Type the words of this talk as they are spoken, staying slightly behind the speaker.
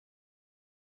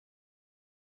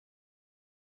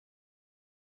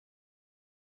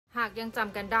หากยังจ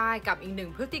ำกันได้กับอีกหนึ่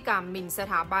งพฤติกรรมหมิ่นส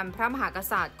ถาบันพระมหาก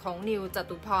ษัตริย์ของนิวจ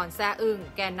ตุพรแซ่อึ้ง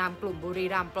แกนนำกลุ่มบุรี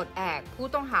รัมย์ปลดแอกผู้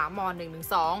ต้องหาม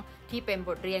.112 ที่เป็นบ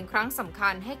ทเรียนครั้งสำคั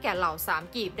ญให้แก่เหล่าสาม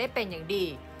กีบได้เป็นอย่างดี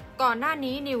ก่อนหน้า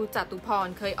นี้นิวจตุพร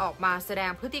เคยออกมาแสด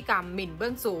งพฤติกรรมหมิ่นเบื้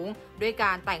องสูงด้วยก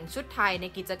ารแต่งชุดไทยใน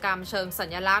กิจกรรมเชิงสั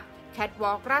ญลักษณ์แคทว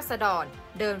อล์กราษฎร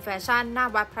เดินแฟชั่นหน้า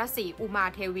วัดพระศรีอุมา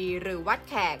เทวีหรือวัด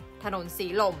แขกถนนสี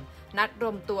ลมนัดร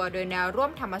วมตัวโดยแนวร่ว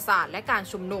มธรรมศาสตร์และการ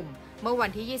ชุมนุมเมื่อวั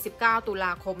นที่ 29 ตุล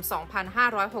าคม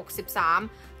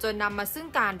 2563 จนนำมาซึ่ง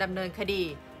การดำเนินคดี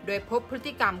โดยพบพฤ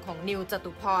ติกรรมของนิวจ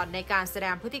ตุพรในการแสด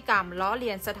งพฤติกรรมล้อเลี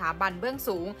ยนสถาบันเบื้อง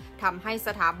สูงทำให้ส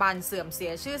ถาบันเสื่อมเสี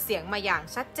ยชื่อเสียงมาอย่าง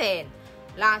ชัดเจน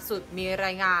ล่าสุดมีร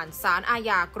ายงานศาลอา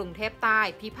ญากรุงเทพใต้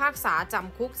พิพากษาจ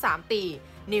ำคุก 3 ปี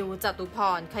นิวจตุพ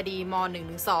รคดีม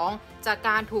.112 จากก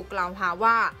ารถูกกล่าวหา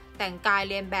ว่าแต่งกาย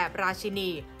เลียนแบบราชินี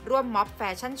ร่วมม็อบแฟ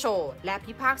ชั่นโชว์และ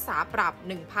พิพากษาปรับ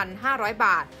 1,500 บ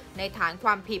าทในฐานคว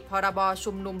ามผิดพรบ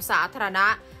ชุมนุมสาธารณะ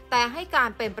แต่ให้การ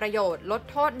เป็นประโยชน์ลด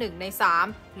โทษ1 ใน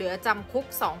 3เหลือจำคุก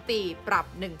 2 ปีปรับ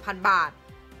 1,000 บาท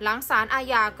หลังศาลอา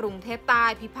ญากรุงเทพใต้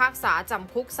พิพากษาจ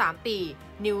ำคุก 3 ปี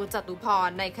นิวจตุพร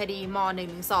ในคดีม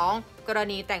.112 กร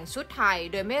ณีแต่งชุดไทย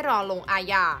โดยไม่รอลงอา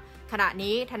ญาขณะ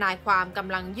นี้ทนายความก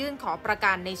ำลังยื่นขอประ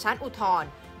กันในชั้นอุทธร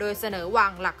ณ์โดยเสนอวา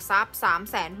งหลักทรัพย์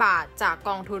 300,000 บาทจากก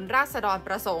องทุนราษฎรป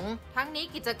ระสงค์ทั้งนี้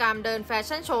กิจกรรมเดินแฟ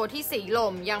ชั่นโชว์ที่สีล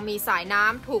มยังมีสายน้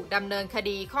ำถูกดำเนินค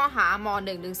ดีข้อหาม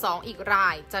.112 อีกรา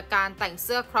ยจากการแต่งเ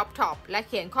สื้อครอปท็อปและเ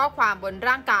ขียนข้อความบน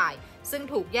ร่างกายซึ่ง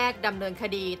ถูกแยกดำเนินค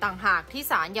ดีต่างหากที่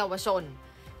ศาลเยาวชน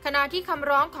ขณะที่คำ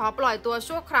ร้องขอปล่อยตัว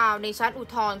ชั่วคราวในชั้นอุท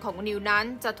ธรณ์ของนิวนั้น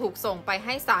จะถูกส่งไปใ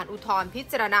ห้ศาลอุทธรณ์พิ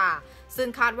จารณาซึ่ง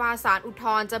คาดว่าศาลอุทธ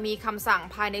รณ์จะมีคำสั่ง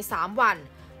ภายใน3 วัน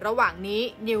ระหว่างนี้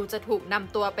นิวจะถูกน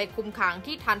ำตัวไปคุมขัง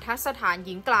ที่ทัณฑสถานห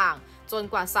ญิงกลางจน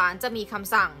กว่าศาลจะมีค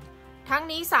ำสั่งทั้ง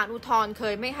นี้ศาลอุทธรณ์เค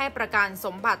ยไม่ให้ประกันส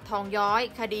มบัติทองย้อย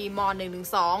คดีม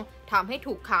.112 ทำให้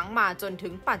ถูกขังมาจนถึ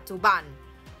งปัจจุบัน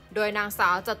โดยนางสา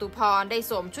วจตุพรได้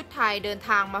สวมชุดไทยเดิน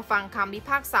ทางมาฟังคำพิ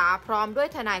พากษาพร้อมด้วย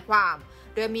ทนายความ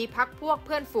โดยมีพรรคพวกเ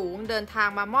พื่อนฝูงเดินทาง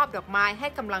มามอบดอกไม้ให้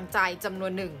กำลังใจจำนว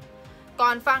นหนึ่งก่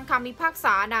อนฟังคำพิพากษ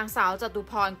านางสาวจตุ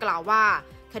พรกล่าวว่า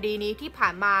คดีนี้ที่ผ่า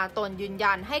นมาตนยืน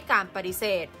ยันให้การปฏิเส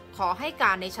ธขอให้ก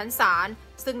ารในชั้นศาล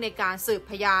ซึ่งในการสืบ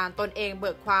พยานตนเองเ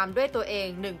บิกความด้วยตัวเอง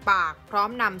1 ปากพร้อม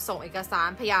นำส่งเอกสาร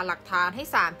พยานหลักฐานให้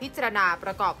ศาลพิจารณาป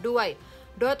ระกอบด้วย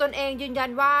โดยตนเองยืนยั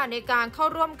นว่าในการเข้า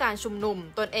ร่วมการชุมนุม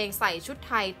ตนเองใส่ชุดไ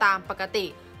ทยตามปกติ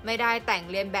ไม่ได้แต่ง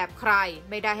เลียนแบบใคร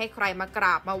ไม่ได้ให้ใครมากร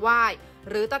าบมาไหว้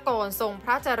หรือตะโกนทรงพ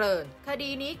ระเจริญคดี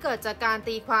นี้เกิดจากการ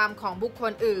ตีความของบุคค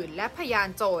ลอื่นและพยาน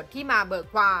โจทย์ที่มาเบิก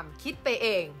ความคิดไปเอ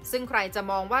งซึ่งใครจะ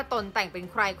มองว่าตนแต่งเป็น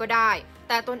ใครก็ได้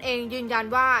แต่ตนเองยืนยัน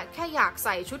ว่าแค่อยากใ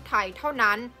ส่ชุดไทยเท่า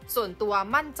นั้นส่วนตัว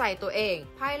มั่นใจตัวเอง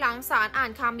ภายหลังศาลอ่า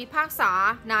นคำพิพากษา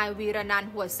นายวีรนันท์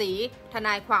หัวศรีทน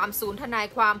ายความศูนย์ทนาย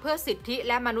ความเพื่อสิทธิแ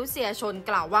ละมนุษยชน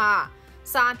กล่าวว่า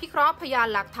ศาลพิเคราะห์พยาน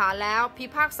หลักฐานแล้วพิ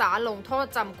พากษาลงโทษ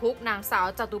จำคุกนางสาว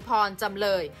จตุพรจำเล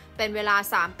ยเป็นเวลา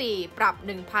3 ปีปรับ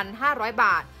 1,500 บ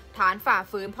าทฐานฝ่า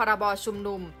ฝืนพรบชุม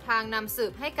นุมทางนำสื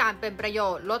บให้การเป็นประโย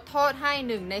ชน์ลดโทษให้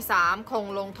1 ใน 3คง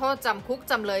ลงโทษจำคุก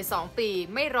จำเลย 2 ปี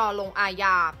ไม่รอลงอาญ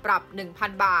าปรับ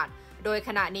 1,000 บาทโดยข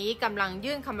ณะนี้กำลัง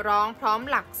ยื่นคำร้องพร้อม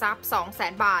หลักทรัพย์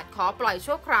 200,000 บาทขอปล่อย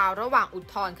ชั่วคราวระหว่างอุท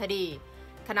ธรณ์คดี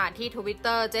ขณะที่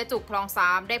Twitter เจ๊จุกคลอง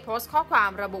3ได้โพสต์ข้อควา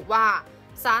มระบุว่า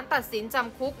ศาลตัดสินจ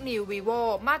ำคุกนิววีโว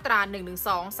มาตรา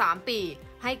 112 3 ปี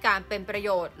ให้การเป็นประโย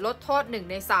ชน์ลดโทษ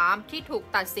1 ใน 3ที่ถูก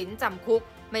ตัดสินจำคุก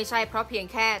ไม่ใช่เพราะเพียง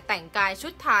แค่แต่งกายชุ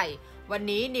ดไทยวัน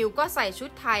นี้นิวก็ใส่ชุ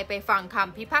ดไทยไปฟังค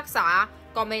ำพิพากษา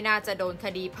ก็ไม่น่าจะโดนค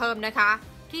ดีเพิ่มนะคะ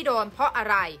ที่โดนเพราะอะ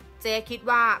ไรเจ๊คิด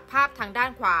ว่าภาพทางด้าน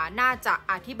ขวาน่าจะ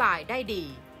อธิบายได้ดี